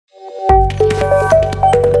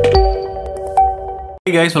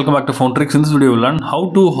Hey guys, welcome back to Phone Tricks. In this video, we'll learn how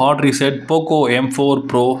to hard reset Poco M4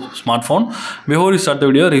 Pro smartphone. Before we start the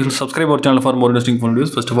video, you should subscribe our channel for more interesting phone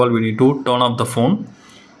videos. First of all, we need to turn off the phone.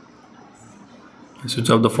 Switch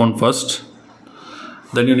off the phone first.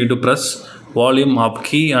 Then you need to press volume up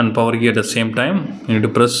key and power key at the same time. You need to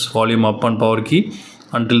press volume up and power key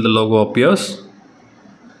until the logo appears.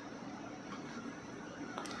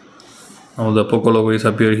 Now the Poco logo is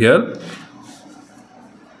appeared here.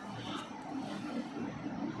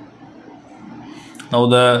 Now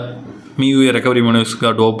the MIUI recovery menu is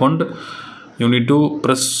got opened. You need to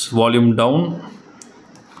press volume down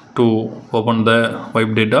to open the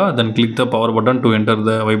wipe data. Then click the power button to enter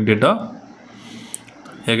the wipe data.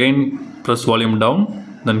 Again press volume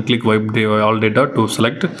down. Then click wipe all data to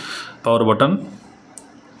select power button.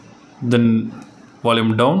 Then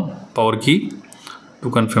volume down, power key to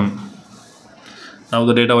confirm. Now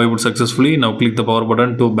the data wiped successfully. Now click the power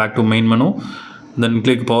button to back to main menu. Then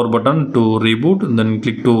click power button to reboot. Then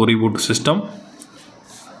click to reboot system.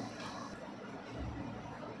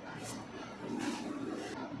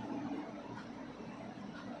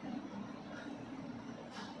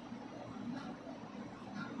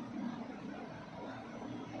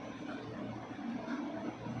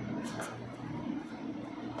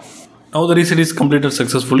 Now the reset is completed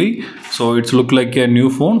successfully, so it's look like a new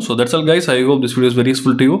phone. So that's all guys. I hope this video is very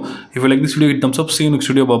useful to you. If you like this video, hit thumbs up. See you next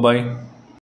video. Bye bye.